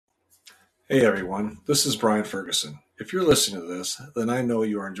Hey everyone, this is Brian Ferguson. If you're listening to this, then I know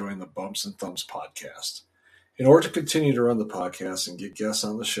you are enjoying the Bumps and Thumps podcast. In order to continue to run the podcast and get guests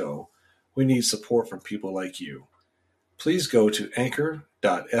on the show, we need support from people like you. Please go to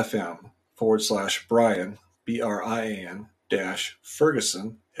anchor.fm/Brian, BRIAN,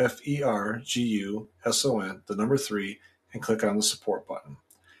 Ferguson, FERGUSON, the number 3, and click on the support button.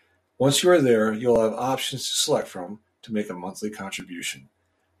 Once you are there, you'll have options to select from to make a monthly contribution.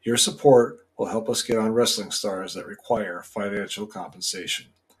 Your support will help us get on wrestling stars that require financial compensation.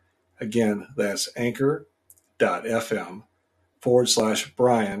 Again, that's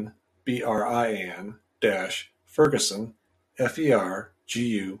anchor.fm/Brian, BRIAN, Ferguson, FERGUSON,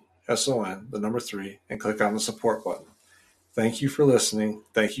 the number 3, and click on the support button. Thank you for listening.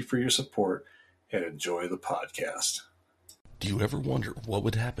 Thank you for your support, and enjoy the podcast. Do you ever wonder what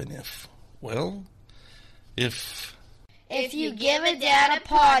would happen if you give a dad a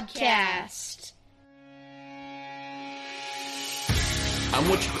podcast? I'm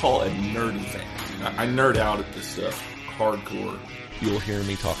what you call a nerdy fan. I nerd out at this stuff hardcore. You'll hear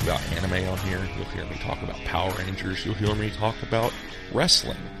me talk about anime on here. You'll hear me talk about Power Rangers. You'll hear me talk about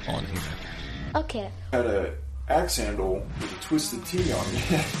wrestling on here. Okay. I had an axe handle with a Twisted Tea on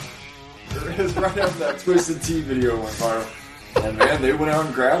it. It was right after that Twisted Tea video went viral. And man, they went out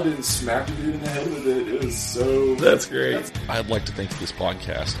and grabbed it and smacked a dude in the head with it. It was so... That's great. I'd like to think of this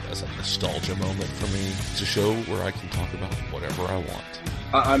podcast as a nostalgia moment for me. It's a show where I can talk about whatever I want.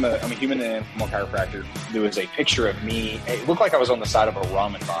 I'm a human and animal chiropractor. There was a picture of me. It looked like I was on the side of a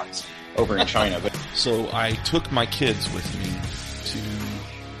ramen box over in China. But So I took my kids with me to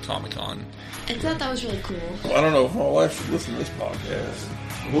Comic-Con. I thought that was really cool. Well, I don't know if my wife should listen to this podcast.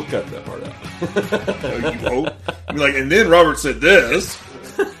 We'll cut that part out. You hope. Be like, and then Robert said this.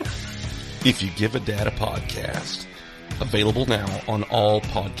 If You Give a Dad a Podcast. Available now on all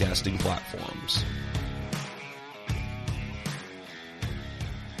podcasting platforms.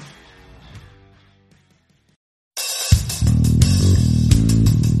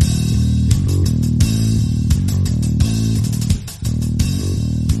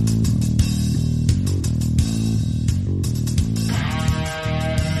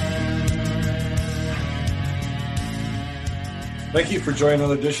 Thank you for joining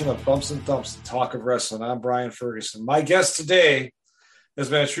another edition of Bumps and Thumps, the talk of wrestling. I'm Brian Ferguson. My guest today has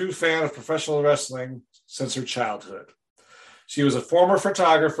been a true fan of professional wrestling since her childhood. She was a former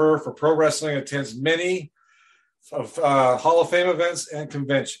photographer for pro wrestling and attends many of Hall of Fame events and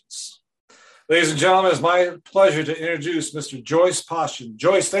conventions. Ladies and gentlemen, it's my pleasure to introduce Mr. Joyce Poston.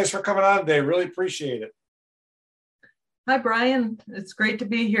 Joyce, thanks for coming on today. Really appreciate it. Hi, Brian. It's great to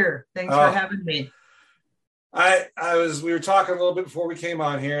be here. Thanks for having me. We were talking a little bit before we came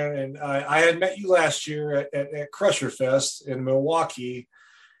on here, and I had met you last year at Crusher Fest in Milwaukee,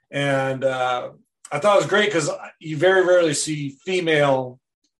 and I thought it was great because you very rarely see female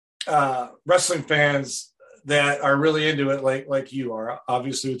wrestling fans that are really into it like you are,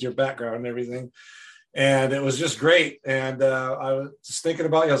 obviously with your background and everything. And it was just great. And I was just thinking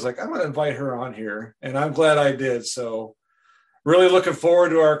about you. I was like, I'm going to invite her on here, and I'm glad I did. So really looking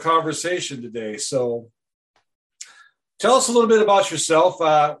forward to our conversation today. So tell us a little bit about yourself,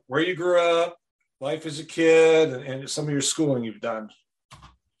 where you grew up, life as a kid, and some of your schooling you've done.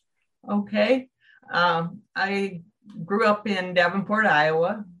 Okay. I grew up in Davenport,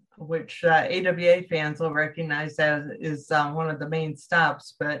 Iowa, which AWA fans will recognize as is one of the main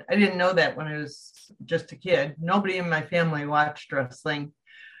stops, but I didn't know that when I was just a kid. Nobody in my family watched wrestling,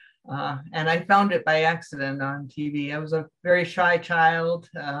 and I found it by accident on TV. I was a very shy child.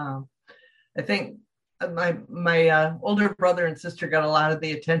 I think my older brother and sister got a lot of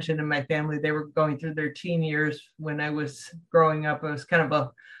the attention in my family. They were going through their teen years when I was growing up. I was kind of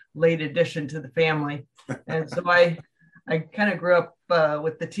a late addition to the family. And so I kind of grew up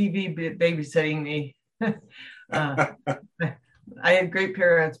with the TV babysitting me. I had great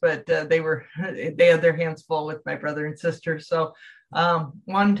parents, but they had their hands full with my brother and sister. So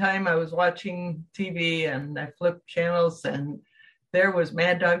one time I was watching TV and I flipped channels, and there was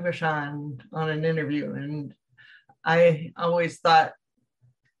Mad Dog Vachon on an interview, and I always thought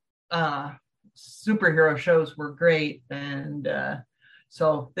superhero shows were great, and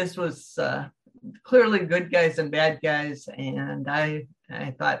so this was clearly good guys and bad guys, and I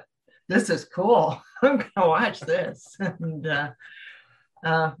thought, this is cool. I'm gonna watch this, and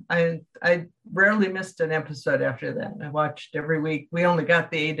I rarely missed an episode after that. I watched every week. We only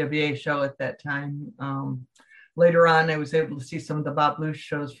got the AWA show at that time. Later on, I was able to see some of the Bob Luce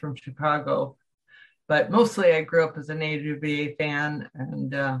shows from Chicago, but mostly I grew up as an AWA fan,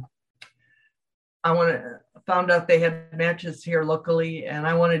 and found out they had matches here locally, and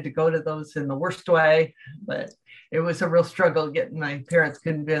I wanted to go to those in the worst way, but it was a real struggle getting my parents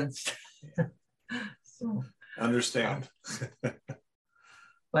convinced. So, Understand.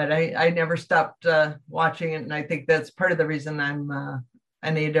 but I never stopped watching it, and I think that's part of the reason I'm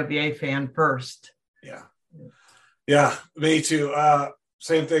an AWA fan first. Yeah, me too.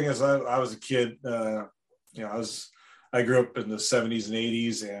 Same thing as I was a kid. I grew up in the 70s and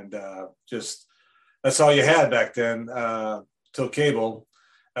 80s, and just that's all you had back then till cable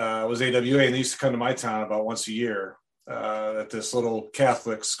was AWA, and they used to come to my town about once a year at this little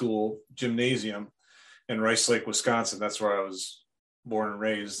Catholic school gymnasium in Rice Lake, Wisconsin. That's where I was born and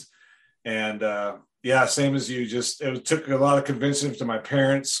raised. And same as you. Just it took a lot of convincing to my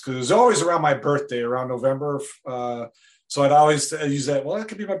parents, because it was always around my birthday, around November. So I'd always use that. Well, that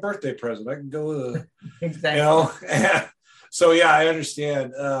could be my birthday present. I can go, Exactly. So yeah, I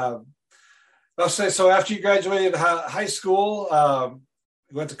understand. I'll say, so after you graduated high school,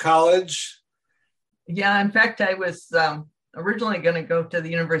 you went to college. Yeah, in fact, I was originally going to go to the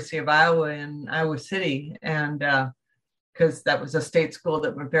University of Iowa in Iowa City, and because that was a state school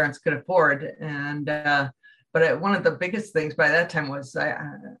that my parents could afford. And but one of the biggest things by that time was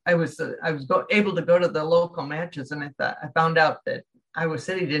I was able to go to the local matches, and I found out that Iowa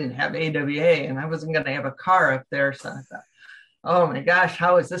City didn't have AWA, and I wasn't going to have a car up there. So I thought, oh my gosh,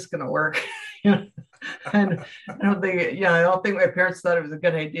 how is this going to work? And I don't think my parents thought it was a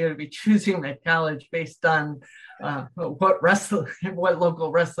good idea to be choosing my college based on what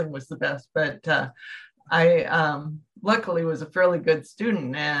local wrestling was the best. But I luckily was a fairly good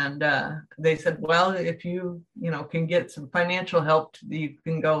student, and they said, well, if you can get some financial help, you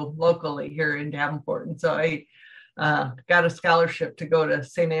can go locally here in Davenport. And so I got a scholarship to go to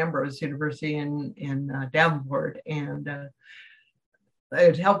St. Ambrose University in Davenport, and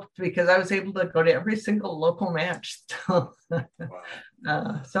it helped because I was able to go to every single local match. So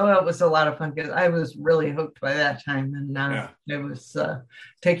it was a lot of fun, because I was really hooked by that time. And I was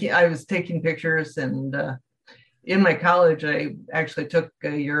taking pictures, and in my college, I actually took a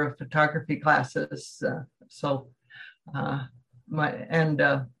year of photography classes.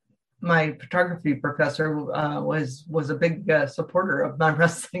 My photography professor was a big supporter of my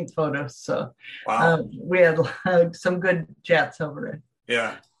wrestling photos. So we had some good chats over it.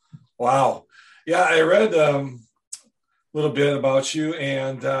 Yeah. Wow. Yeah, I read a little bit about you,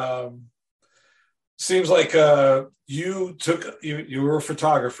 and seems like you were a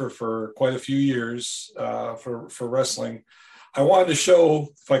photographer for quite a few years for wrestling. I wanted to show,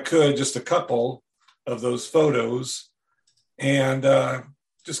 if I could, just a couple of those photos, and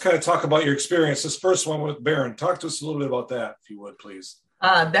just kind of talk about your experience. This first one with Baron. Talk to us a little bit about that, if you would, please.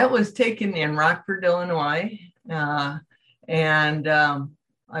 That was taken in Rockford, Illinois. And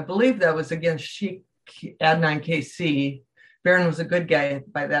I believe that was against Sheik Adnan KC. Baron was a good guy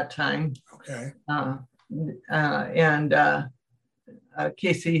by that time. Okay.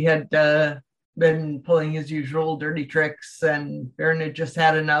 KC had been pulling his usual dirty tricks, and Baron had just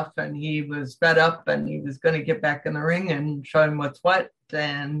had enough, and he was fed up, and he was going to get back in the ring and show him what's what.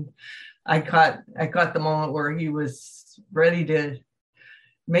 And I caught the moment where he was ready to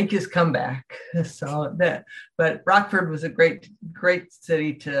make his comeback. But Rockford was a great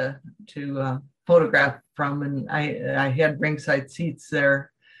city to photograph from, and I had ringside seats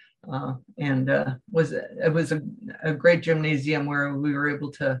there, and it was a great gymnasium where we were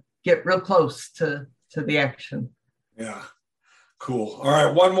able to get real close to the action. Yeah, cool. All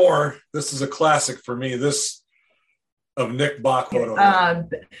right, one more. This is a classic for me. This of Nick Bach photo.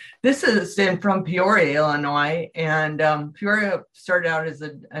 This is from Peoria, Illinois, and Peoria started out as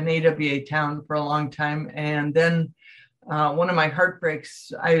an AWA town for a long time, and then one of my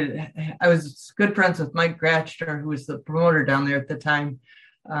heartbreaks, I was good friends with Mike Gratchner, who was the promoter down there at the time,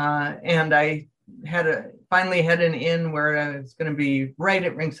 and I finally had an in where I was going to be right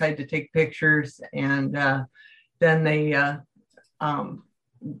at ringside to take pictures, and then they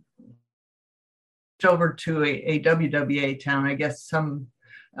over to a WWA town. I guess some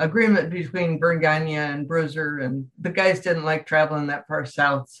agreement between Vern Gagne and Bruiser, and the guys didn't like traveling that far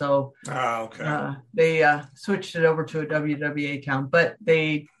south, so they switched it over to a WWA town. But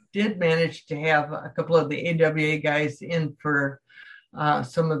they did manage to have a couple of the AWA guys in for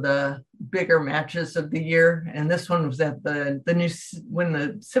some of the bigger matches of the year, and this one was at the new, when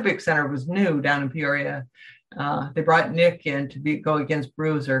the Civic Center was new down in Peoria. They brought Nick in to go against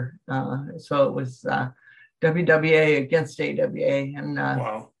Bruiser, so it was WWA against AWA, and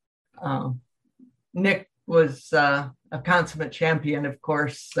Nick was a consummate champion, of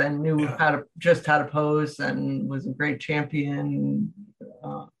course, and knew how to pose, and was a great champion.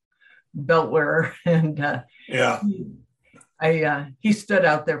 belt wearer, and Yeah. He stood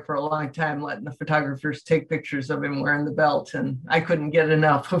out there for a long time, letting the photographers take pictures of him wearing the belt, and I couldn't get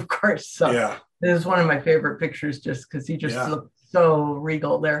enough, of course. So Yeah. it was one of my favorite pictures, just because he just Yeah. looked so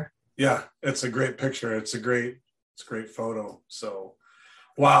regal there. Yeah, it's a great picture. It's a great photo. So,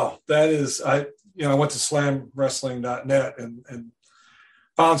 wow, that is, I went to slamwrestling.net and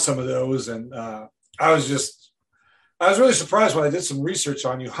found some of those. And I was really surprised when I did some research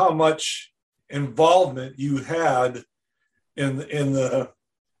on you, how much involvement you had in the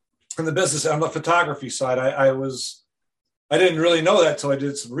business on the photography side. I didn't really know that till I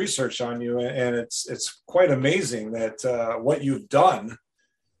did some research on you, and it's quite amazing that what you've done.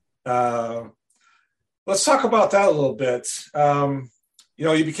 Let's talk about that a little bit.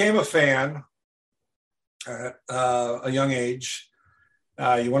 You became a fan at a young age.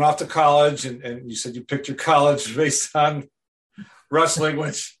 You went off to college, and you said you picked your college based on wrestling,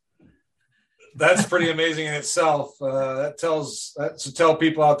 which that's pretty amazing in itself. That should tell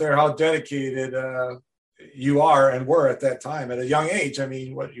people out there how dedicated you are and were at that time at a young age. I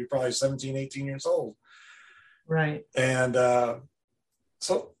mean, you're probably 17, 18 years old. Right. And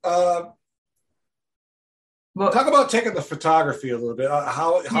well, talk about taking the photography a little bit.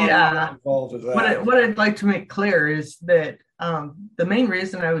 How Yeah. you involved with that? What I'd like to make clear is that the main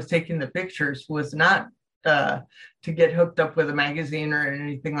reason I was taking the pictures was not to get hooked up with a magazine or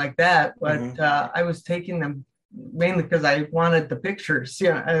anything like that, but I was taking them mainly because I wanted the pictures.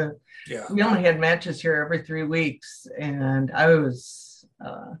 Yeah. We only had matches here every 3 weeks, and I was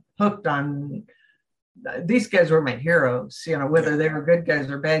hooked on. These guys were my heroes, whether they were good guys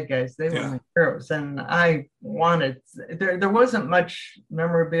or bad guys, they were my heroes. And I wanted, there wasn't much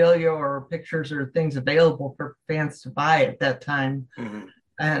memorabilia or pictures or things available for fans to buy at that time. Mm-hmm.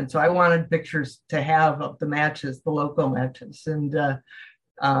 And so I wanted pictures to have of the matches, the local matches. And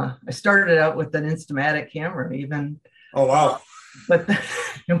I started out with an Instamatic camera even. Oh, wow. But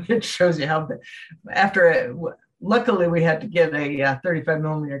it shows you how, luckily, we had to get a 35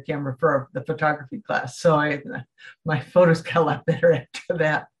 millimeter camera for the photography class. So my photos got a lot better after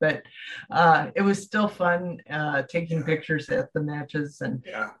that. But it was still fun taking pictures at the matches. And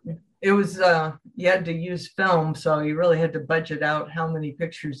it was, you had to use film. So you really had to budget out how many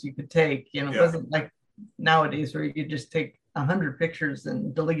pictures you could take. It wasn't like nowadays where you could just take 100 pictures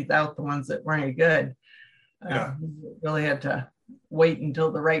and delete out the ones that weren't any good. You really had to wait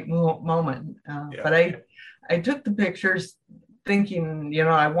until the right moment. But I took the pictures thinking,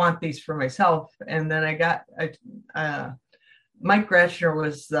 I want these for myself. And then Mike Gratchner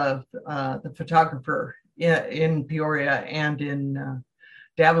was the photographer in Peoria and in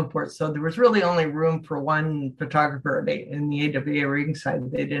Davenport. So there was really only room for one photographer in the AWA ring side.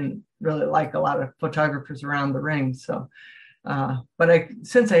 They didn't really like a lot of photographers around the ring. So, but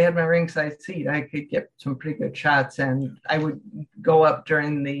since I had my ringside seat, I could get some pretty good shots, and I would go up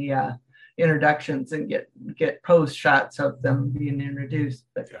during the introductions and get post shots of them being introduced.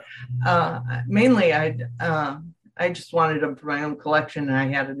 But mainly I just wanted them for my own collection, and I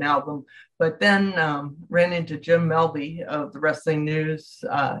had an album. But then ran into Jim Melby of the Wrestling News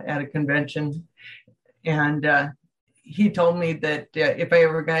at a convention, and he told me that if I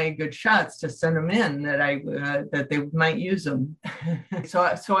ever got any good shots, to send them in, that they might use them.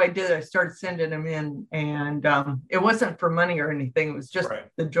 So I did. I started sending them in, and it wasn't for money or anything. It was just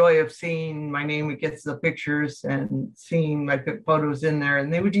the joy of seeing my name against the pictures and seeing my photos in there.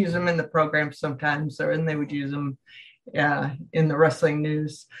 And they would use them in the program sometimes, and they would use them in the Wrestling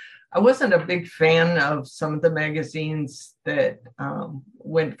News. I wasn't a big fan of some of the magazines that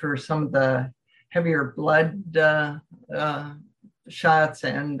went for some of the heavier blood shots,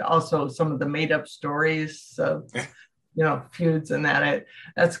 and also some of the made-up stories of feuds and that.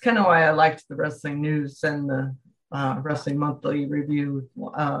 That's kind of why I liked the Wrestling News and the Wrestling Monthly Review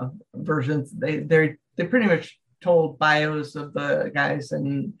versions. They pretty much told bios of the guys,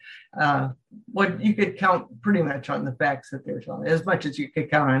 and what you could count pretty much on the facts that they were telling, as much as you could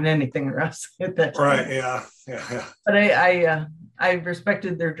count on anything else at that time. Right. Yeah. But I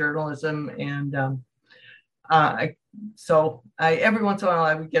respected their journalism, and so every once in a while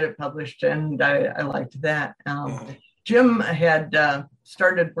I would get it published, and I liked that. Jim had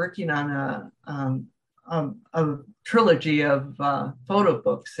started working on a trilogy of photo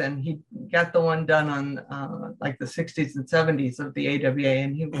books, and he got the one done on like the 60s and 70s of the AWA,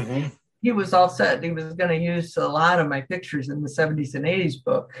 and he was all set. He was going to use a lot of my pictures in the 70s and 80s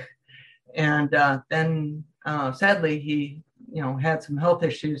book, and then sadly he had some health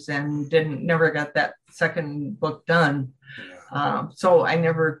issues and never got that second book done. So I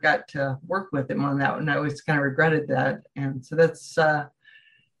never got to work with him on that one. I always kind of regretted that. And so that's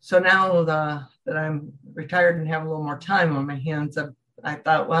so now that I'm retired and have a little more time on my hands, I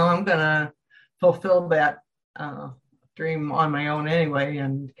thought, well, I'm going to fulfill that dream on my own anyway,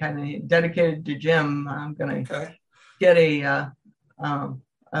 and kind of dedicated to Jim. I'm going to get a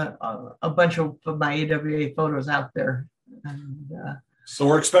bunch of my AWA photos out there. And, so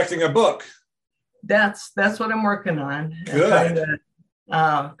we're expecting a book. That's what I'm working on. Good.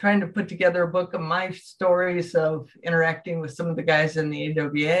 Trying to put together a book of my stories of interacting with some of the guys in the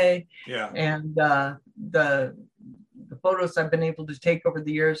AWA. Yeah. And the photos I've been able to take over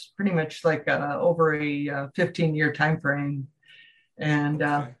the years, pretty much like over a 15-year time frame. And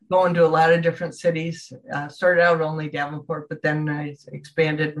going to a lot of different cities. Started out only Davenport, but then I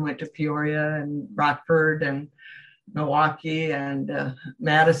expanded and went to Peoria and Rockford and Milwaukee and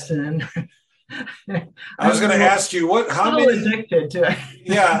Madison. I was going to ask you how many addicted to it.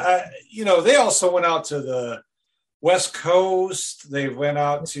 Yeah, they also went out to the West Coast. They went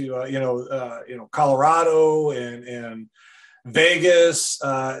out to Colorado and Vegas.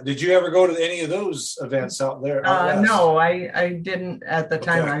 Did you ever go to any of those events out there? No, I didn't at the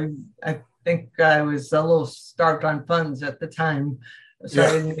time. Okay. I think I was a little starved on funds at the time. So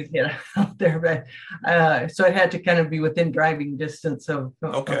I didn't get out there, but so I had to kind of be within driving distance of.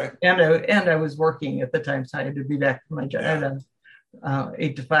 Okay. And I was working at the time, so I had to be back to my job. I had a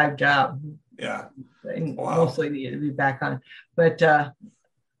 8 to 5 job. Yeah. I mostly needed to be back on, but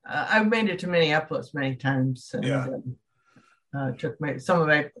I've made it to Minneapolis many times. And, took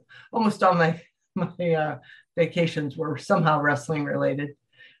almost all my vacations were somehow wrestling related.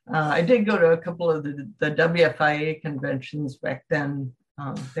 I did go to a couple of the WFIA conventions back then.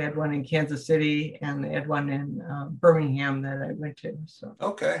 They had one in Kansas City and they had one in Birmingham that I went to. So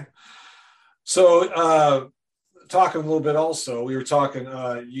okay. So talking a little bit also, we were talking,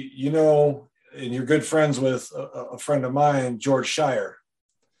 and you're good friends with a friend of mine, George Shire.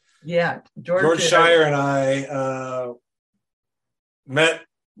 Yeah, George Shire and I met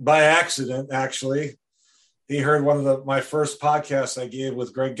by accident, actually. He heard one of my first podcasts I gave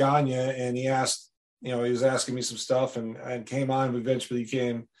with Greg Gagne, and he asked, he was asking me some stuff and came on. We eventually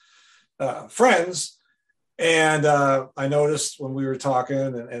became friends. And I noticed when we were talking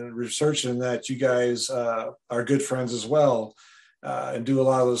and researching that you guys are good friends as well and do a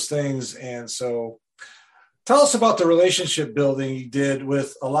lot of those things. And so tell us about the relationship building you did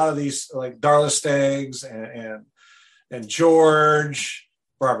with a lot of these, like Darla Staggs and George,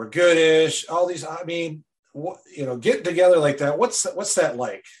 Barbara Goodish, all these. I mean, getting together like that. What's that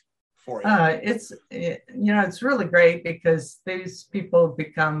like for you? It's really great because these people have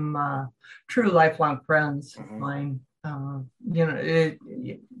become true lifelong friends of mine.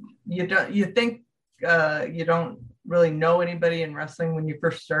 You think you don't really know anybody in wrestling when you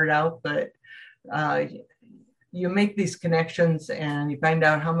first start out, but you make these connections and you find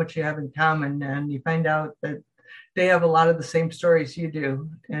out how much you have in common, and you find out that they have a lot of the same stories you do.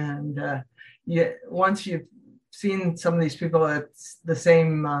 And once you've seen some of these people at the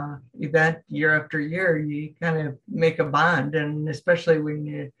same event year after year, you kind of make a bond, and especially when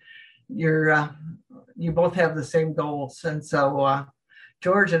you both have the same goals. And so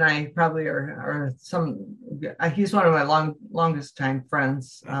George and I probably are he's one of my longest time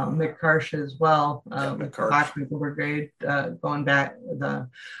friends. Mick Karsh as well, with the Bachwinkle Brigade, going back.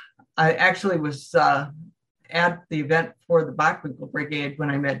 I actually was at the event for the Bachwinkle Brigade when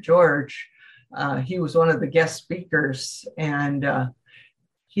I met George. He was one of the guest speakers, and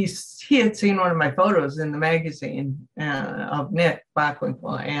he had seen one of my photos in the magazine of Nick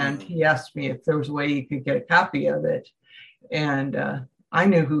Bachwinkle, and he asked me if there was a way he could get a copy of it. And I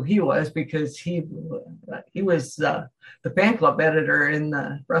knew who he was because he was the fan club editor in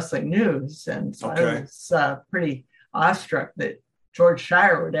the Wrestling News, and so I was pretty awestruck that George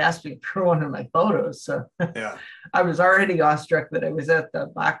Shire would ask me for one of my photos. So I was already awestruck that I was at the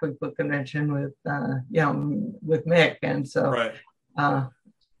Bachwinkle convention with Mick. And so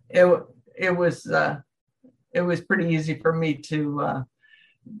it was pretty easy for me to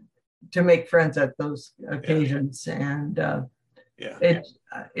make friends at those occasions. And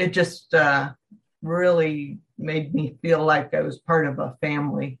it just really made me feel like I was part of a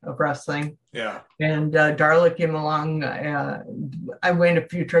family of wrestling. Yeah. And Darla came along. I went a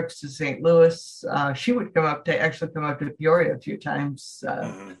few trips to St. Louis. She would come up to Peoria a few times.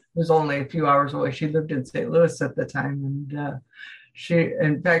 It was only a few hours away. She lived in St. Louis at the time. And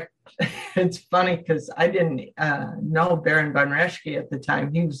in fact, it's funny because I didn't know Baron von Raschke at the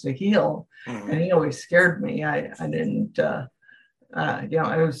time. He was a heel, and he always scared me. I didn't. I'd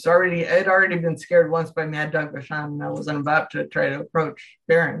already been scared once by Mad Dog Vachon, and I wasn't about to try to approach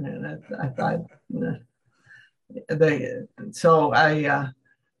Baron. And I thought,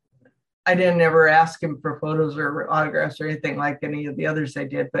 I didn't ever ask him for photos or autographs or anything like any of the others I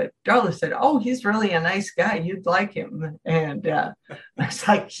did, but Darla said, "Oh, he's really a nice guy. You'd like him." And I was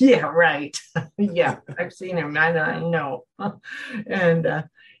like, "Yeah, right. Yeah, I've seen him. I know." And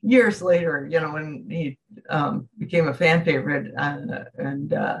years later, when he became a fan favorite,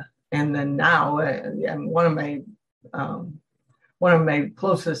 and then now, and one of my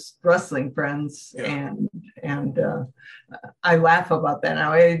closest wrestling friends, and I laugh about that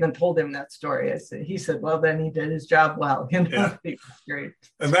now. I even told him that story. He said, "Well, then he did his job well." It was great.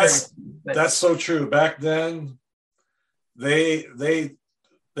 And that's so true. Back then, they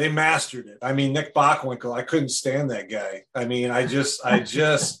mastered it. I mean, Nick Bockwinkel, I couldn't stand that guy. I mean, I just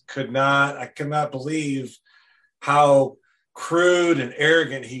could not believe how crude and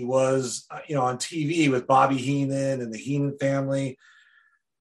arrogant he was, on TV with Bobby Heenan and the Heenan family.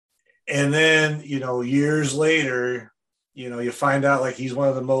 And then, years later, you find out like he's one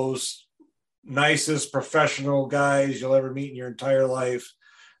of the most nicest professional guys you'll ever meet in your entire life.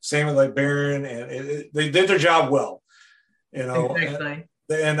 Same with like Baron, and they did their job well, Exactly.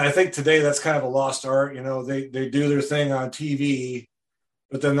 And I think today that's kind of a lost art. They do their thing on TV,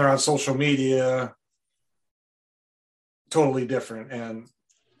 but then they're on social media, totally different, and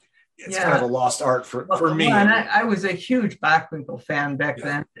it's kind of a lost art for me. And I was a huge Bockwinkel fan back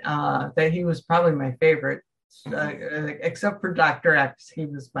then. That he was probably my favorite, except for Dr. X. He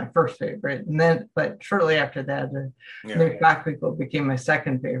was my first favorite, and then, but shortly after that, Nick Bockwinkel became my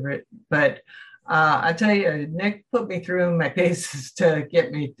second favorite. But I tell you, Nick put me through my paces to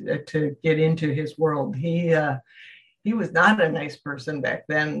get me to get into his world. He was not a nice person back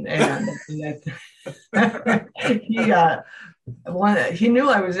then, and he knew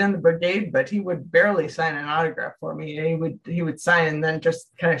I was in the brigade, but he would barely sign an autograph for me. And he would sign and then just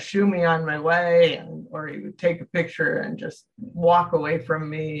kind of shoo me on my way, or he would take a picture and just walk away from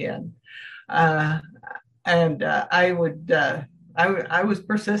me. And I was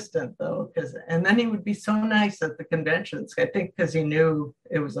persistent though, and then he would be so nice at the conventions. I think because he knew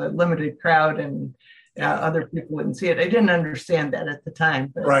it was a limited crowd and other people wouldn't see it. I didn't understand that at the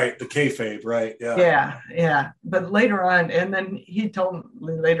time. But, right, the kayfabe, right? Yeah. But later on, and then he told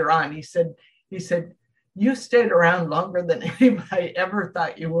me later on, he said, "You stayed around longer than anybody ever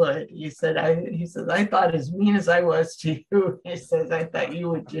thought you would." He said, I thought as mean as I was to you, he says, I thought you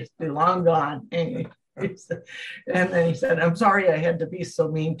would just be long gone. And then he said, "I'm sorry I had to be so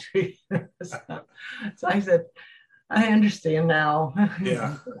mean to you." So I said, "I understand now."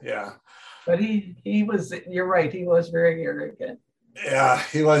 Yeah. But he was, you're right, he was very arrogant. Yeah,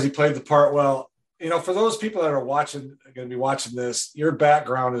 he was. He played the part well. For those people that are going to be watching this, your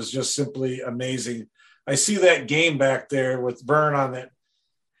background is just simply amazing. I see that game back there with Vern on it.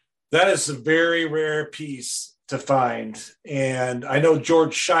 That is a very rare piece to find. And I know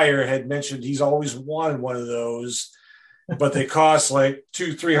George Shire had mentioned he's always wanted one of those, but they cost like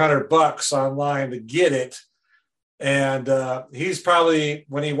 $200-300 online to get it. And he's probably,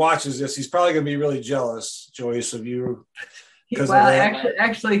 when he watches this, he's probably going to be really jealous, Joyce, of you.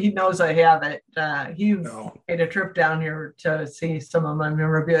 Actually, he knows I have it. He made a trip down here to see some of my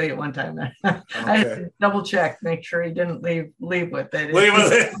memorabilia one time. Okay. I had to double check, make sure he didn't leave with it. Leave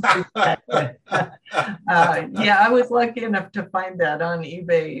with it. I was lucky enough to find that on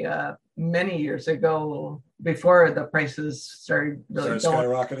eBay many years ago, before the prices started really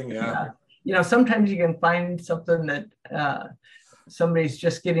skyrocketing. Sometimes you can find something that somebody's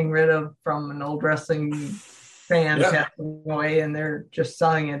just getting rid of from an old wrestling fan passing away, and they're just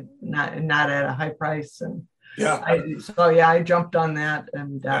selling it not at a high price. And I jumped on that,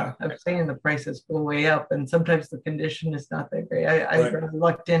 and I've seen the prices go way up, and sometimes the condition is not that great. I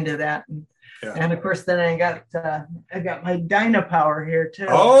looked into that, and of course then I got my Dynapower here too.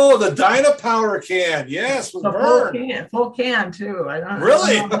 Oh, the Dynapower can, yes, with full can too.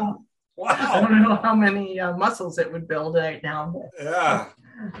 Wow. I don't know how many muscles it would build right now. Yeah.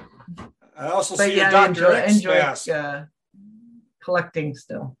 I also see your Dr. X mask. Collecting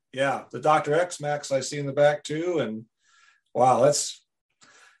still. Yeah, the Dr. X mask I see in the back too. And wow,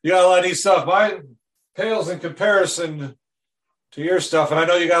 you got a lot of neat stuff. Mine pales in comparison to your stuff. And I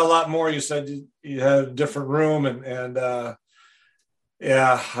know you got a lot more. You said you had a different room and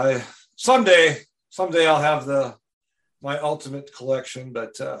someday I'll have my ultimate collection,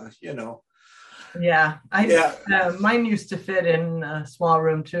 but mine used to fit in a small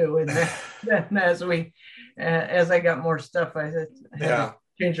room too, and then as I got more stuff, I had to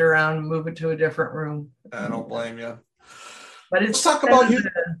change it around and move it to a different room. I don't blame you. But it's talk about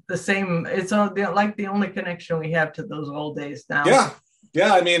the same. It's like the only connection we have to those old days now. Yeah.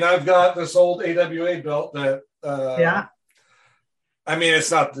 I mean, I've got this old AWA belt that. I mean, it's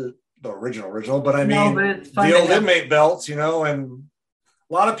not the the original, but I No, mean, but it's fun the to old have- inmate belts, you know, and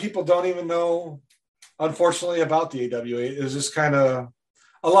a lot of people don't even know, unfortunately, about the AWA. It's just kind of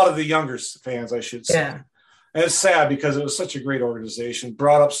a lot of the younger fans, I should say. Yeah. And it's sad because it was such a great organization,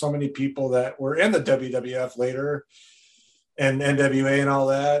 brought up so many people that were in the WWF later and NWA and all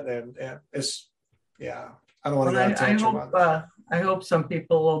that. And it's, yeah, I don't want to Well, get on a tangent on that. I hope some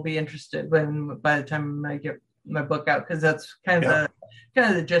people will be interested by the time I get my book out, because that's kind of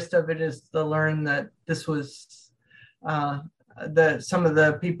the gist of it, is to learn that this was some of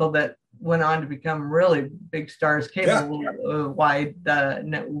the people that went on to become really big stars, cable wide,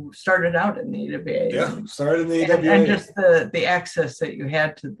 started out in the AWA. Yeah, started in the AWA. And just the access that you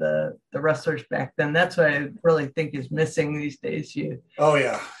had to the wrestlers back then. That's what I really think is missing these days.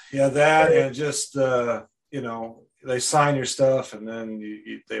 That and just you know, they sign your stuff and then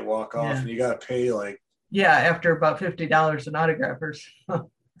they walk off and you got to pay like after about $50 an autographers.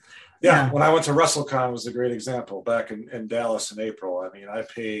 When I went to WrestleCon, it was a great example back in Dallas in April. I mean, I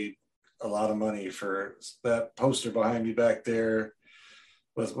paid a lot of money for that poster behind me back there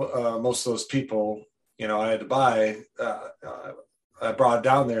with most of those people, you know, I had to buy. I brought it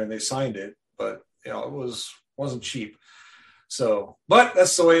down there and they signed it, but you know, it wasn't cheap. So, but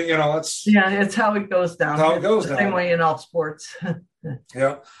that's the way, you know, it's how it goes down. Same way in all sports.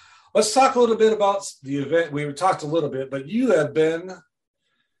 Yeah. Let's talk a little bit about the event. We talked a little bit, but you have been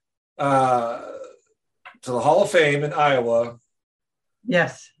to the Hall of Fame in Iowa.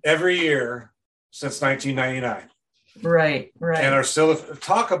 Yes. Every year since 1999. Right. And are still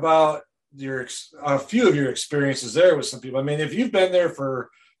talk about a few of your experiences there with some people. I mean, if you've been there for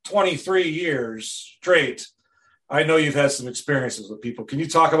 23 years straight, I know you've had some experiences with people. Can you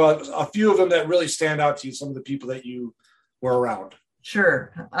talk about a few of them that really stand out to you, some of the people that you were around?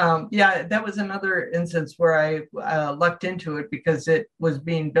 Sure. That was another instance where I lucked into it because it was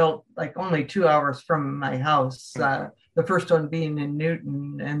being built like only 2 hours from my house. The first one being in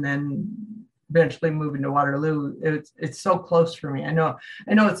Newton and then eventually moving to Waterloo. It's so close for me. I know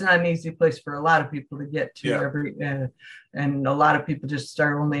it's not an easy place for a lot of people to get to and a lot of people just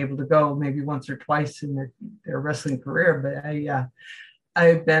are only able to go maybe once or twice in their wrestling career. But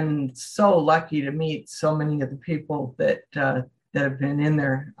I've been so lucky to meet so many of the people that have been in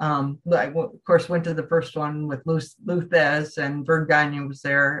there. I, of course, went to the first one with Lou Thez, and Vern Gagne was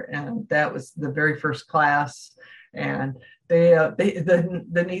there, and that was the very first class. And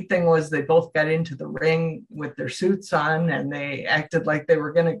the neat thing was they both got into the ring with their suits on, and they acted like they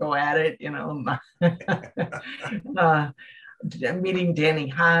were going to go at it, you know. Meeting Danny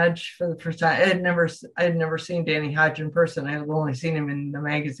Hodge for the first time. I had never seen Danny Hodge in person. I had only seen him in the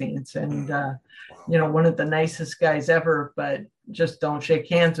magazines, and you know, one of the nicest guys ever, but just don't shake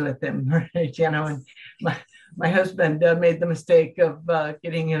hands with him, right? You know, and my husband made the mistake of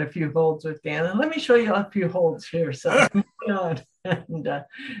getting in a few holds with Dan. And let me show you a few holds here. So, and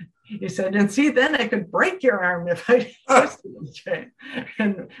he said, and see, then I could break your arm if I twisted it.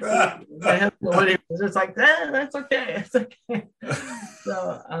 And my husband was just like, that's okay. It's okay.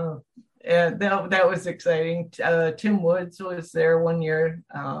 So, and that was exciting. Tim Woods was there one year.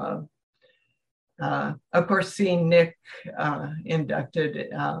 Of course, seeing Nick inducted,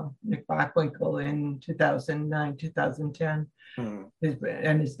 Nick Bockwinkel in 2009, 2010,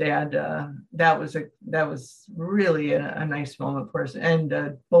 and his dad, that was really a nice moment for us.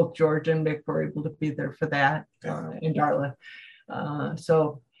 And both George and Mick were able to be there for that, and Darla.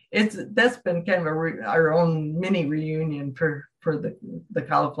 So that's been kind of our own mini reunion for the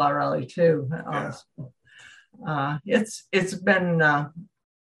Cauliflower Rally too. It's been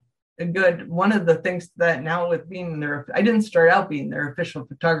good. One of the things that now with being there, I didn't start out being their official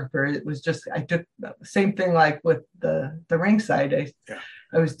photographer. It was just, I took the same thing like with the ringside.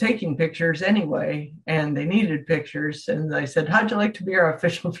 I was taking pictures anyway, and they needed pictures. And I said, how'd you like to be our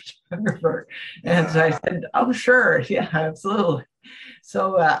official photographer? And so I said, oh, sure. Yeah, absolutely.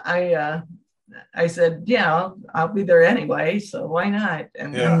 So I said, yeah, I'll be there anyway. So why not?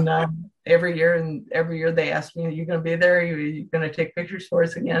 And then every year they ask me, are you going to be there? Are you going to take pictures for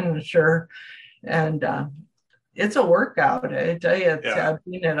us again? And sure. And it's a workout. I tell you,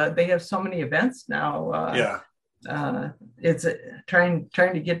 they have so many events now. It's trying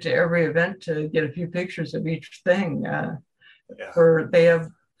to get to every event to get a few pictures of each thing. They have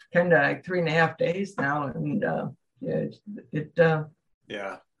kind of like 3.5 days now, and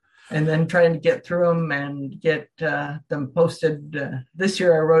and then trying to get through them and get them posted. This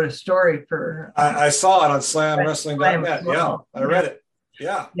year I wrote a story for... I saw it on slamwrestling.net. Well. I read it.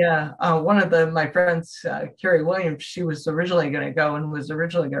 One of my friends, Carrie Williams, she was originally going to go and was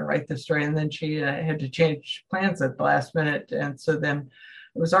originally going to write the story, and then she had to change plans at the last minute. And so then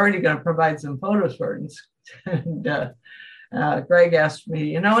was already going to provide some photos for it. And Greg asked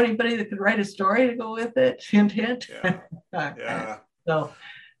me, you know, anybody that could write a story to go with it? Hint, hint. Yeah. So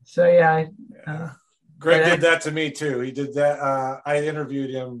yeah. Greg did that to me too. He did that. I interviewed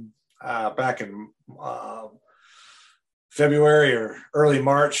him back in February or early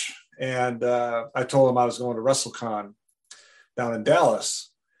March, and I told him I was going to WrestleCon down in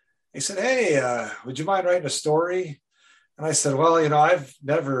Dallas. He said, "Hey, would you mind writing a story?" And I said, "Well, you know, I've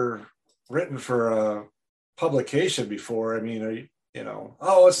never written for a publication before. I mean, you know,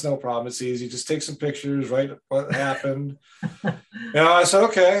 oh, it's no problem. It's easy. Just take some pictures, write what happened." You know, I said,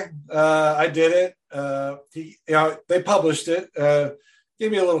 "Okay." I did it. They published it.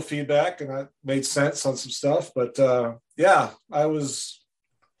 Gave me a little feedback, and that made sense on some stuff. But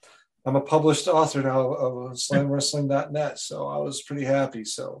I'm a published author now of SlamWrestling.net, so I was pretty happy.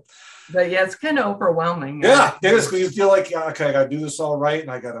 So, but yeah, it's kind of overwhelming. Yeah, it is, because you feel like, okay, I got to do this all right, and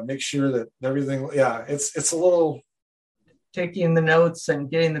I got to make sure that everything. Yeah, it's a little taking the notes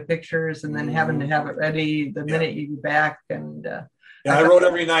and getting the pictures, and then having to have it ready the minute you get back. And I wrote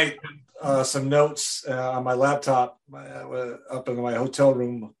every night some notes on my laptop up in my hotel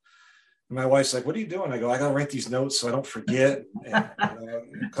room. And my wife's like, "What are you doing?" I go, "I got to write these notes so I don't forget." And,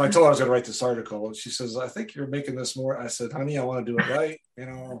 I told her I was going to write this article, and she says, "I think you're making this more." I said, "Honey, I want to do it right, you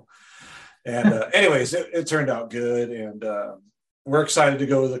know." And anyways, it turned out good, and we're excited to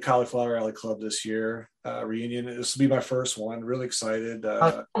go to the Cauliflower Alley Club this year reunion. This will be my first one. Really excited.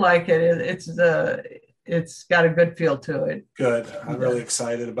 I like it. It's got a good feel to it. Good. I'm really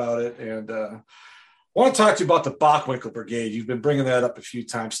excited about it, and I want to talk to you about the Bockwinkel Brigade. You've been bringing that up a few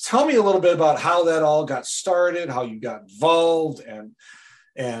times. Tell me a little bit about how that all got started, how you got involved, and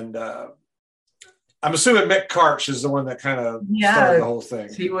I'm assuming Mick Karch is the one that kind of started the whole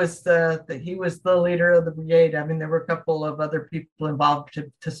thing. He was the leader of the brigade. I mean, there were a couple of other people involved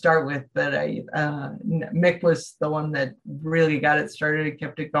to start with, but Mick was the one that really got it started and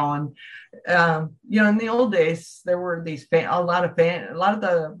kept it going. In the old days, there were a lot of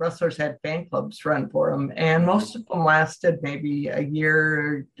the wrestlers had fan clubs run for them, and most of them lasted maybe a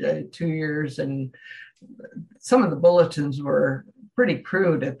year or 2 years, and some of the bulletins were pretty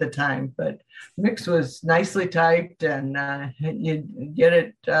crude at the time, but Mick's was nicely typed, and you'd get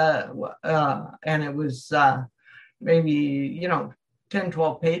it, and it was maybe 10,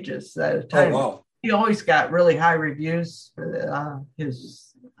 12 pages at a time. Oh, wow. He always got really high reviews.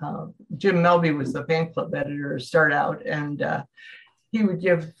 His Jim Melby was the fan club editor to start out, and he would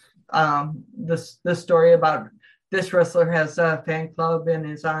give the story about this wrestler has a fan club in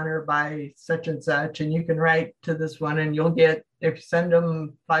his honor by such and such, and you can write to this one, and you'll get, if you send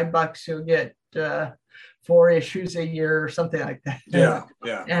them $5, you'll get 4 issues a year or something like that. Yeah.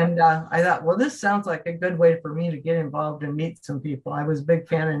 And I thought, well, this sounds like a good way for me to get involved and meet some people. I was a big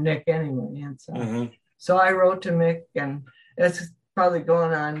fan of Nick anyway, and so I wrote to Mick, and it's probably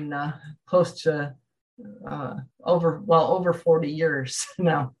going on close to over 40 years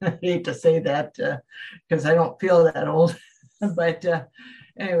now. I hate to say that because I don't feel that old, but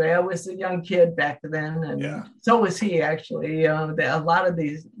anyway, I was a young kid back then, and so was he actually. A lot of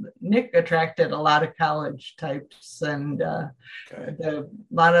these, Nick attracted a lot of college types, and a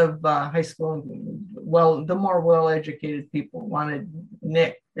lot of high school. Well, the more well-educated people wanted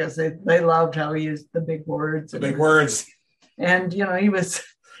Nick because they loved how he used the big words. And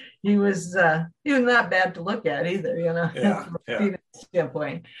he was not bad to look at either, from a female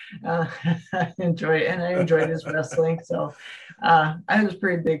standpoint. I enjoyed his wrestling, so I was a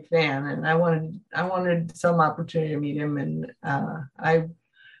pretty big fan, and I wanted some opportunity to meet him, and I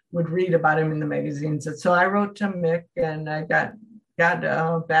would read about him in the magazines. And so I wrote to Mick, and I got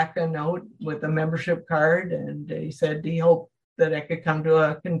back a note with a membership card, and he said he hoped that I could come to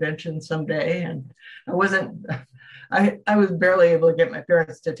a convention someday, and I was barely able to get my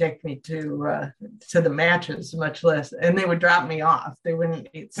parents to take me to the matches, much less, and they would drop me off. They wouldn't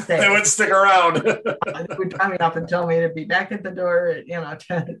stay. They wouldn't stick around. They would drop me off and tell me to be back at the door at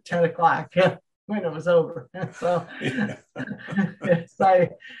 10 o'clock when it was over. So,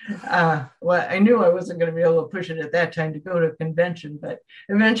 I knew I wasn't going to be able to push it at that time to go to a convention, but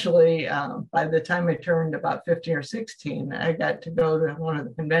eventually, by the time I turned about 15 or 16, I got to go to one of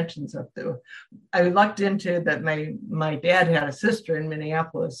the conventions up there. I lucked into that my dad had a sister in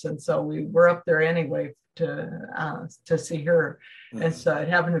Minneapolis, and so we were up there anyway to see her. And so it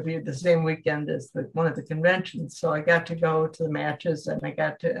happened to be the same weekend as one of the conventions. So I got to go to the matches, and I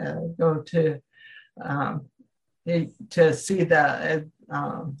got to go to see the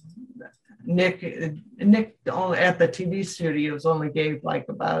Nick only at the TV studios only gave like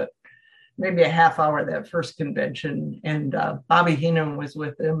about maybe a half hour that first convention, and Bobby Heenan was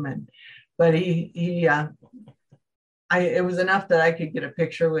with him, but it was enough that I could get a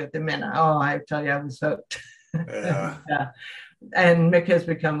picture with him, and I tell you, I was hooked. Yeah. Yeah. And Mick has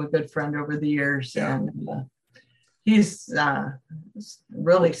become a good friend over the years, and he's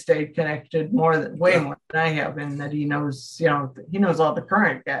really stayed connected way more than I have, in that he knows all the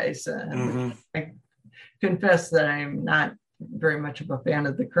current guys. I confess that I'm not very much of a fan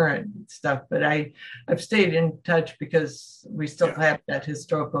of the current stuff, but I've stayed in touch because we still have that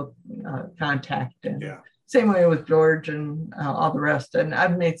historical contact. And same way with George and all the rest. And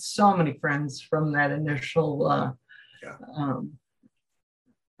I've made so many friends from that initial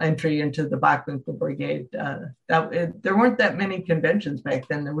entry into the Bachwinkle Brigade. There weren't that many conventions back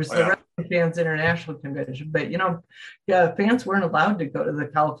then. There was the Wrestling Fans International Convention, but fans weren't allowed to go to the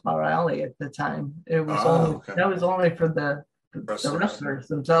Cauliflower Alley at the time. It was that was only for the wrestlers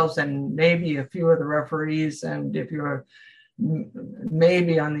themselves, and maybe a few of the referees, and if you were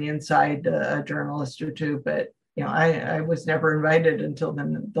maybe on the inside, a journalist or two. But I was never invited until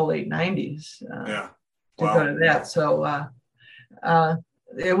the late 90s to go to that. So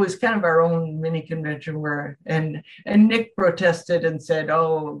it was kind of our own mini convention where, and Nick protested and said,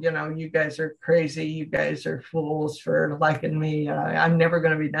 you guys are crazy. You guys are fools for liking me. I'm never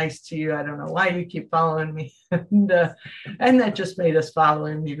going to be nice to you. I don't know why you keep following me. and that just made us follow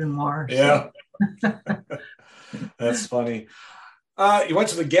him even more. Yeah. So. That's funny. You went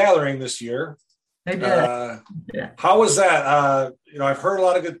to the Gathering this year. I did. How was that? I've heard a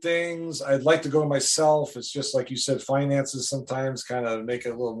lot of good things. I'd like to go myself. It's just like you said, finances sometimes kind of make it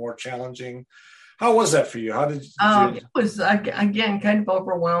a little more challenging. How was that for you? How did you? It was, again, kind of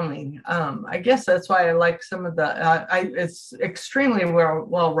overwhelming. I guess that's why I like some of the. It's extremely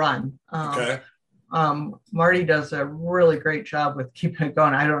well run. Marty does a really great job with keeping it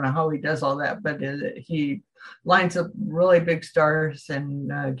going. I don't know how he does all that, but he lines up really big stars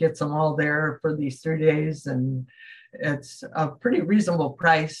and gets them all there for these 3 days, and it's a pretty reasonable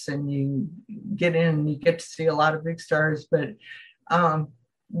price, and you get in and you get to see a lot of big stars, but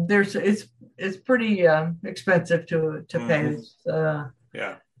it's pretty expensive to pay. So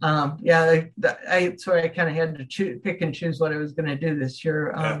I kind of had to pick and choose what I was going to do this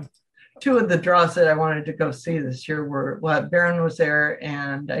year. Two of the draws that I wanted to go see this year were, Baron was there,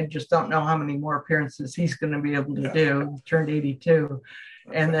 and I just don't know how many more appearances he's going to be able to do. He turned 82.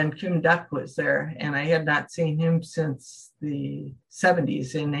 And then Kim Duck was there, and I had not seen him since the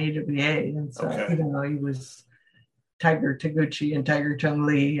 70s in AWA. And so even though he was Tiger Taguchi and Tiger Chung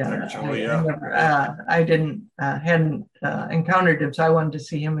Lee, I hadn't encountered him, so I wanted to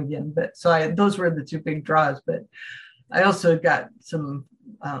see him again. But those were the two big draws. But I also got some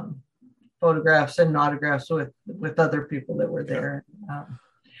photographs and autographs with other people that were there.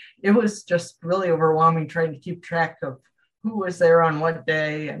 It was just really overwhelming trying to keep track of who was there on what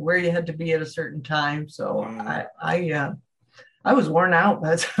day and where you had to be at a certain time. So I was worn out.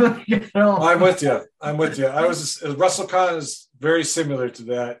 That's I'm with you. WrestleCon is very similar to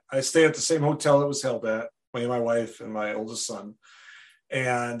that. I stayed at the same hotel it was held at, me and my wife and my oldest son.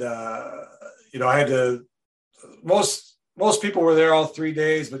 And I had to most people were there all 3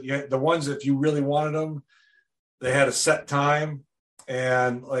 days, but the ones, if you really wanted them, they had a set time.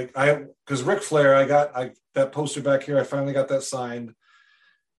 And because Ric Flair, I got that poster back here. I finally got that signed,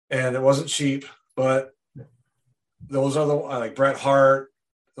 and it wasn't cheap, but those are like Bret Hart,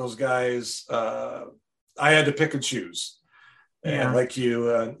 those guys, I had to pick and choose. And like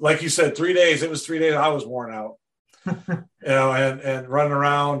you said, 3 days, it was 3 days. I was worn out, and running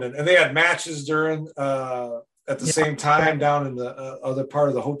around, and they had matches during, at the same time down in the other part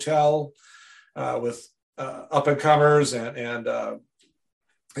of the hotel with up and comers and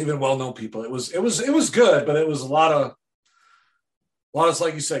even well-known people. It was good, but it was a lot of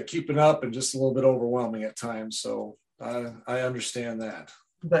like you said, keeping up and just a little bit overwhelming at times. So I understand that.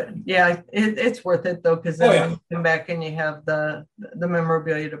 But it's worth it though, because then you come back and you have the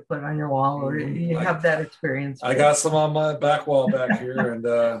memorabilia to put on your wall, or you have that experience. I got some on my back wall back here, and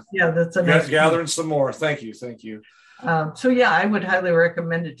that's a nice gathering some more. Thank you. I would highly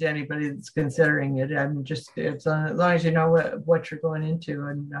recommend it to anybody that's considering it. It's as long as you know what you're going into,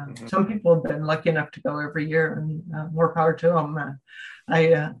 and some people have been lucky enough to go every year, and more power to them.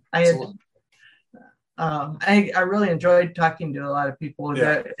 I really enjoyed talking to a lot of people.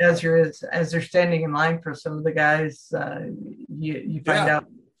 That as you're standing in line for some of the guys, you find out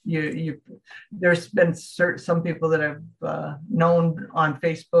there's been some people that I've known on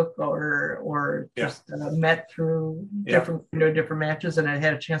Facebook or just met through different matches, and I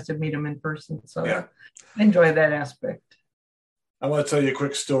had a chance to meet them in person. So I enjoy that aspect. I want to tell you a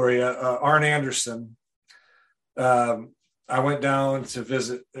quick story. Arn Anderson, I went down to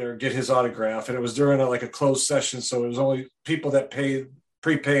visit or get his autograph, and it was during a closed session. So it was only people that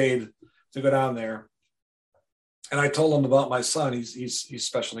prepaid to go down there. And I told him about my son. He's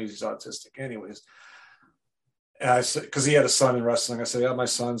special needs. He's autistic anyways. And I said, because he had a son in wrestling, I said, yeah, my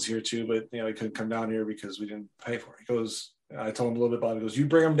son's here too, but he couldn't come down here because we didn't pay for it. He goes, I told him a little bit about it. He goes, you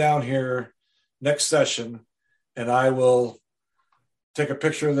bring him down here next session and I will take a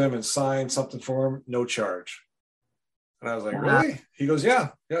picture of them and sign something for him, no charge. And I was like, really? He goes, yeah,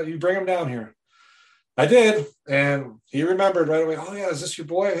 you bring him down here. I did. And he remembered right away, oh yeah, is this your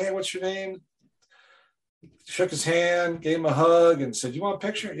boy? Hey, what's your name? Shook his hand, gave him a hug and said, you want a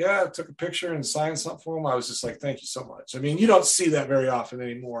picture? Yeah, I took a picture and signed something for him. I was just like, thank you so much. I mean, you don't see that very often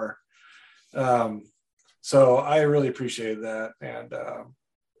anymore. So I really appreciated that. And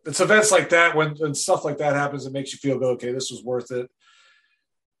it's events like that, when stuff like that happens, it makes you feel good. Okay, this was worth it.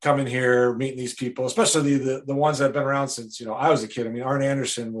 Coming here, meeting these people, especially the ones that have been around since, I was a kid. I mean, Arn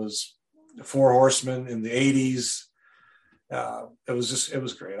Anderson was the Four Horsemen in the 80s. It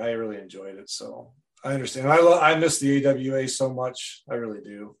was great. I really enjoyed it. So I understand. I miss the AWA so much. I really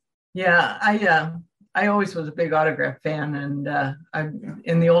do. Yeah, I always was a big autograph fan, and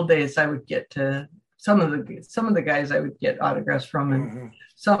in the old days I would get to some of the guys I would get autographs from, and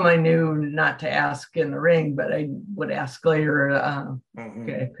some I knew not to ask in the ring, but I would ask later,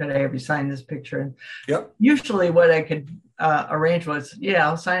 okay, could I have you sign this picture? And usually what I could arrange was, yeah,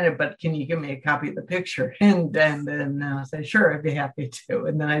 I'll sign it, but can you give me a copy of the picture? And then I'll say, sure, I'd be happy to.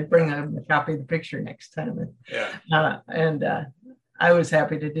 And then I'd bring them a copy of the picture next time. And I was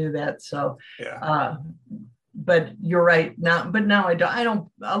happy to do that. So, but you're right now. But now I don't.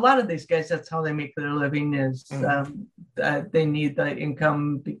 A lot of these guys, that's how they make their living. Is they need the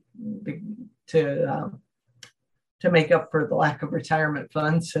income to make up for the lack of retirement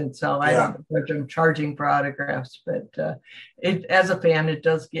funds, and so I don't judge them charging for autographs. But it, as a fan, it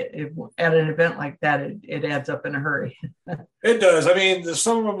does get at an event like that. It adds up in a hurry. It does. I mean, there's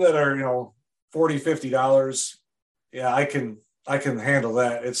some of them that are $40-$50. Yeah, I can handle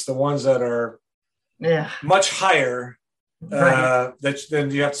that. It's the ones that are much higher that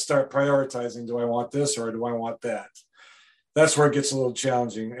then you have to start prioritizing. Do I want this or do I want that? That's where it gets a little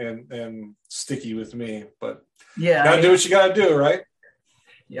challenging and sticky with me. But gotta do what you gotta do, right?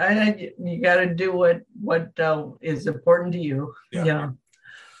 Yeah, you gotta do what is important to you. Yeah.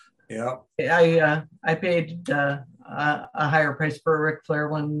 I paid a higher price for a Ric Flair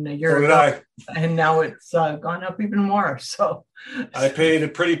one a year ago, and now it's gone up even more. So I paid a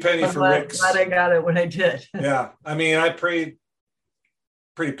pretty penny for Rick's. Glad I got it when I did. Yeah, I mean, I paid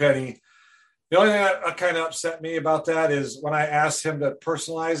pretty penny. The only thing that kind of upset me about that is when I asked him to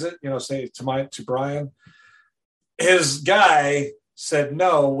personalize it, say to Brian, his guy said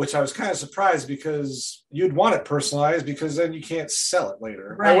no, which I was kind of surprised because you'd want it personalized because then you can't sell it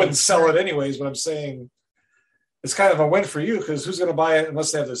later. Right. I wouldn't sell it anyways, but I'm saying it's kind of a win for you because who's going to buy it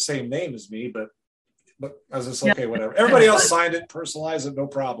unless they have the same name as me? But I was just okay, whatever. Everybody else signed it, personalized it, no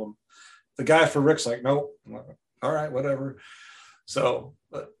problem. The guy for Rick's like, nope. All right, whatever. So,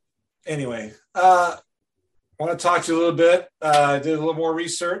 but anyway, I want to talk to you a little bit. I did a little more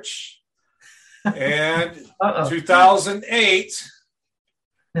research. And 2008,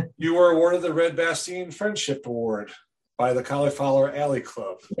 you were awarded the Red Bastien Friendship Award by the Cauliflower Alley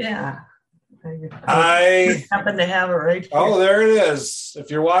Club. Yeah. I happen to have it right here. Oh, there it is. If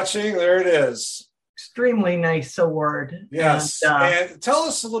you're watching, there it is. Extremely nice award. Yes. And tell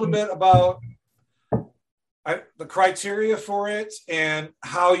us a little bit about the criteria for it and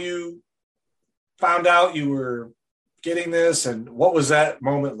how you found out you were getting this and what was that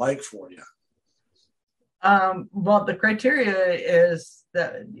moment like for you? Well, the criteria is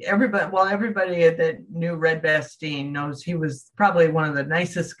that everybody that knew Red Bastien knows he was probably one of the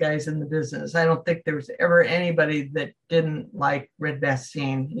nicest guys in the business. I don't think there was ever anybody that didn't like Red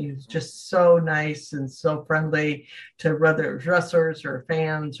Bastien. He was just so nice and so friendly to whether it was wrestlers or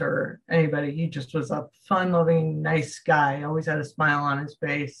fans or anybody. He just was a fun-loving, nice guy. Always had a smile on his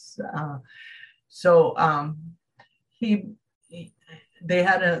face. They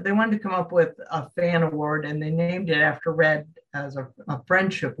wanted to come up with a fan award, and they named it after Red as a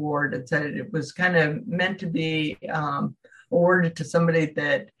friendship award. It said it was kind of meant to be awarded to somebody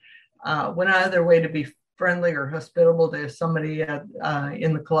that went out of their way to be friendly or hospitable to somebody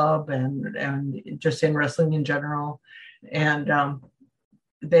in the club and just in wrestling in general. And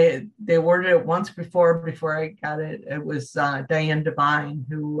they awarded it once before I got it. It was Diane Devine,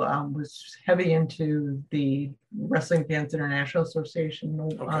 who was heavy into the Wrestling Fans International Association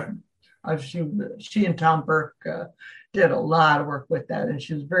She and Tom Burke did a lot of work with that, and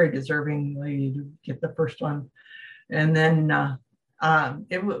she was very deserving lady to get the first one. And then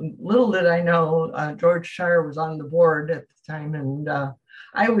little did I know, George Shire was on the board at the time, and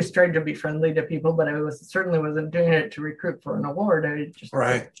I always tried to be friendly to people, but I certainly wasn't doing it to recruit for an award.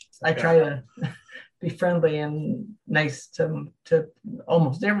 I try to be friendly and nice to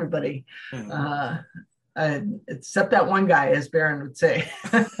almost everybody. Except that one guy, as Barron would say.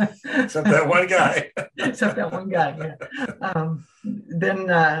 Except that one guy. Except that one guy,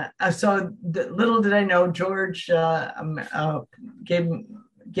 yeah. So little did I know, George gave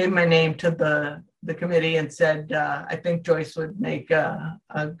my name to the committee and said, I think Joyce would make a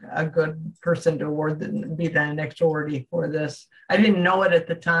good person to be the next awardee for this. I didn't know it at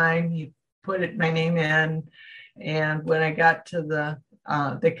the time. He put my name in, and when I got to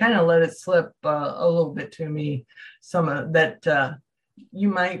they kind of let it slip a little bit to me, that you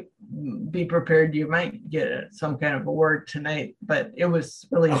might be prepared, you might get some kind of award tonight, but it was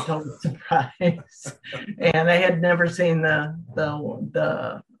really a total surprise. And I had never seen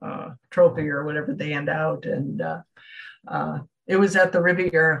the trophy or whatever they hand out, and it was at the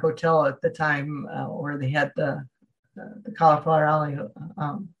Riviera Hotel at the time, where they had the Cauliflower Alley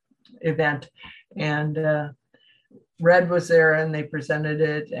event, and Red was there, and they presented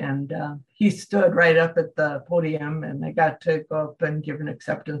it, and he stood right up at the podium, and I got to go up and give an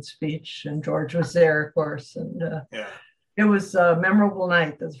acceptance speech, and George was there, of course, and it was a memorable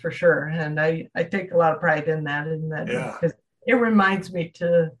night, that's for sure. And I take a lot of pride in that because it reminds me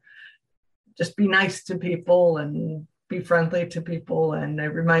to just be nice to people and be friendly to people, and it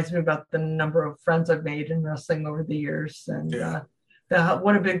reminds me about the number of friends I've made in wrestling over the years, and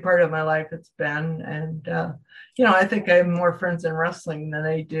what a big part of my life it's been. And I think I have more friends in wrestling than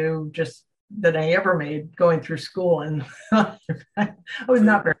I ever made going through school. And I was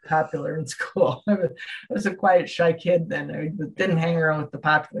not very popular in school. I was a quiet, shy kid then. I didn't hang around with the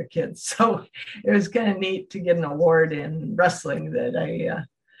popular kids. So it was kind of neat to get an award in wrestling to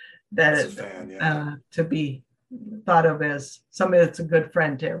be thought of as somebody that's a good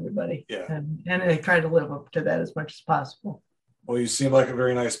friend to everybody. And I try to live up to that as much as possible. Well, you seem like a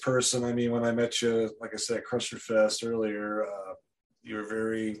very nice person. I mean, when I met you, like I said, at Crusher Fest earlier, you were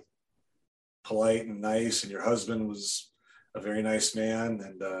very polite and nice, and your husband was a very nice man.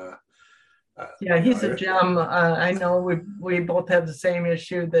 And he's a gem. I know we both have the same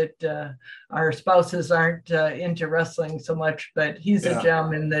issue that our spouses aren't into wrestling so much, but he's a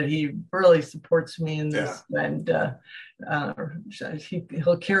gem in that he really supports me in this, and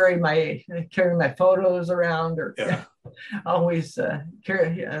he'll carry my photos around, or always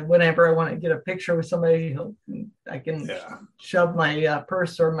carry whenever I want to get a picture with somebody. I can shove my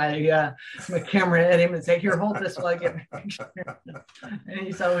purse or my camera at him and say, "Here, hold this while I get my picture." And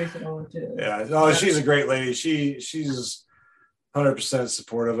he's always willing to. Yeah, no, she's a great lady. She's 100%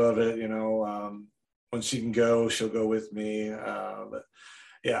 supportive of it. When she can go, she'll go with me. But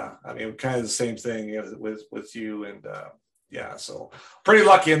yeah, I mean, kind of the same thing with you, and so pretty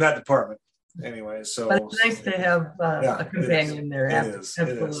lucky in that department. Anyway, so but it's nice to have a companion there.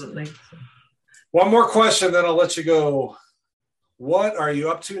 Absolutely. One more question, then I'll let you go. What are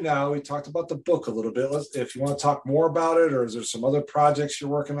you up to now? We talked about the book a little bit. If you want to talk more about it, or is there some other projects you're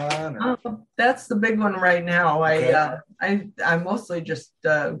working on? That's the big one right now. Okay. I mostly just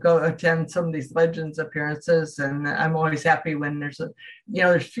go attend some of these Legends appearances, and I'm always happy when there's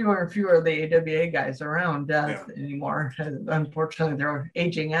fewer and fewer of the AWA guys around anymore. Unfortunately, they're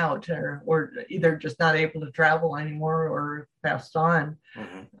aging out, or either just not able to travel anymore or passed on.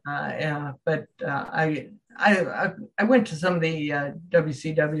 But I went to some of the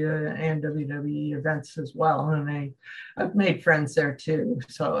WCW and WWE events as well, and I've made friends there too.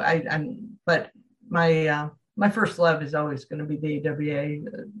 So but my first love is always going to be the AWA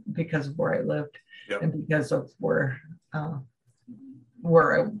because of where I lived and because of where I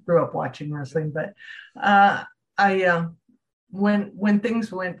grew up watching wrestling. But when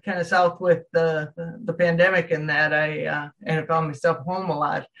things went kind of south with the pandemic and that, and I found myself home a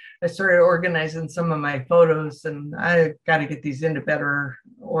lot, I started organizing some of my photos, and I got to get these into better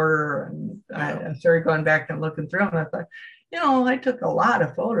order. And I started going back and looking through them. And I thought, I took a lot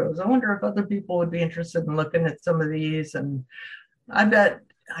of photos. I wonder if other people would be interested in looking at some of these. And I bet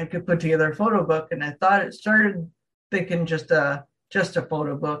I could put together a photo book. And I thought it started thinking just a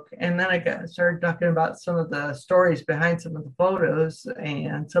photo book. And then I started talking about some of the stories behind some of the photos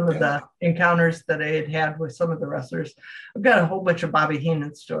and some of the encounters that I had with some of the wrestlers. I've got a whole bunch of Bobby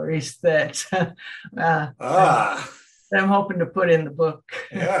Heenan stories that I'm hoping to put in the book.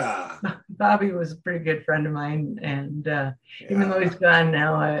 Yeah. Bobby was a pretty good friend of mine, and even though he's gone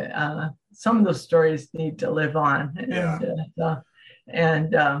now, some of those stories need to live on.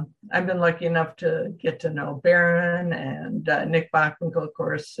 And I've been lucky enough to get to know Baron and Nick Bockwinkel, of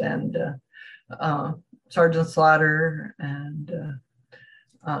course, and Sergeant Slaughter, and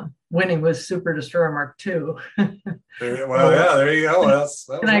when he was Super Destroyer Mark II. There you go.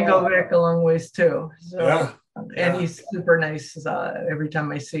 And I go back a long ways too. So, yeah. And he's super nice every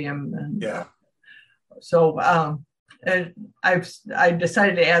time I see him. And, yeah. So and I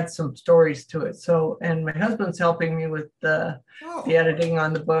decided to add some stories to it. So, and my husband's helping me with the editing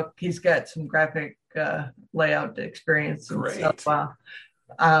on the book. He's got some graphic layout experience. And Great. stuff.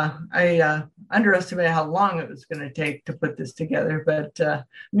 I underestimated how long it was going to take to put this together, but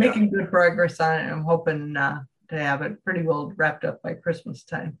making good progress on it. I'm hoping to have it pretty well wrapped up by Christmas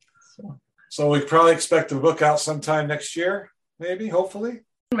time. So we probably expect the book out sometime next year, maybe, hopefully.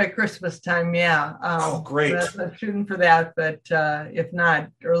 By Christmas time, yeah. Great. I'm shooting for that, but if not,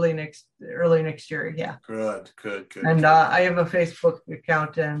 early next year, yeah. Good. And I have a Facebook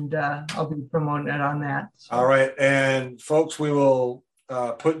account, and I'll be promoting it on that. So. All right, and folks, we will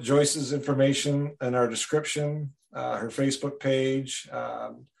put Joyce's information in our description, her Facebook page,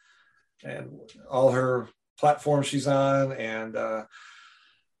 and all her platforms she's on. And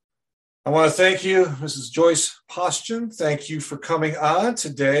I want to thank you, Mrs. Joyce Postgen. Thank you for coming on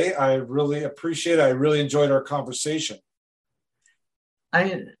today. I really appreciate it. I really enjoyed our conversation.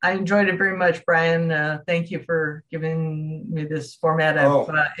 I enjoyed it very much, Brian. Thank you for giving me this format. I've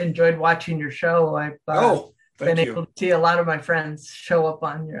enjoyed watching your show. I've been able to see a lot of my friends show up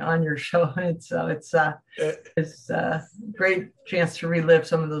on your show. It's a great chance to relive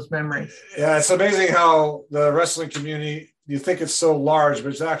some of those memories. Yeah, it's amazing how the wrestling community, you think it's so large,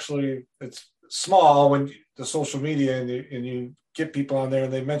 but it's small when the social media and you get people on there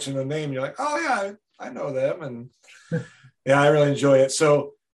and they mention the name. You're like, oh yeah, I know them. And yeah, I really enjoy it.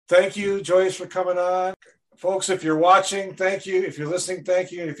 So thank you, Joyce, for coming on. Folks, if you're watching, thank you. If you're listening,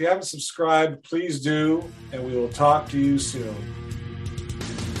 thank you. And if you haven't subscribed, please do. And we will talk to you soon.